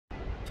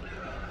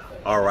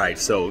All right,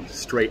 so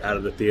straight out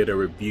of the theater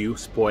review,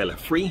 spoiler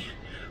free,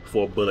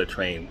 for Bullet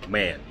Train.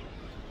 Man,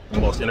 the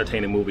most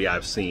entertaining movie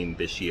I've seen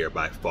this year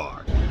by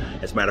far.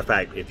 As a matter of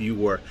fact, if you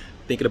were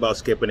thinking about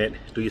skipping it,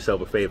 do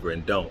yourself a favor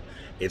and don't.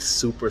 It's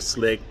super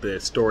slick. The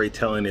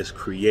storytelling is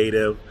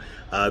creative.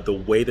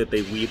 The way that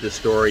they weave the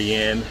story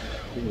in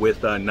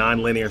with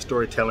non-linear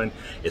storytelling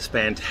is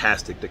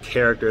fantastic. The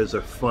characters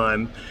are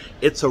fun.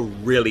 It's a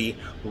really,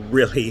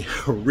 really,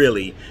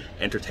 really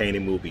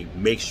entertaining movie.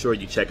 Make sure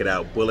you check it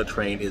out. Bullet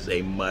Train is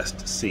a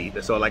must-see.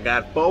 That's all I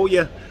got for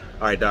you.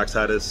 All right,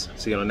 Darksiders.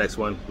 See you on the next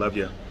one. Love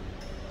you.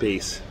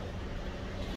 Peace.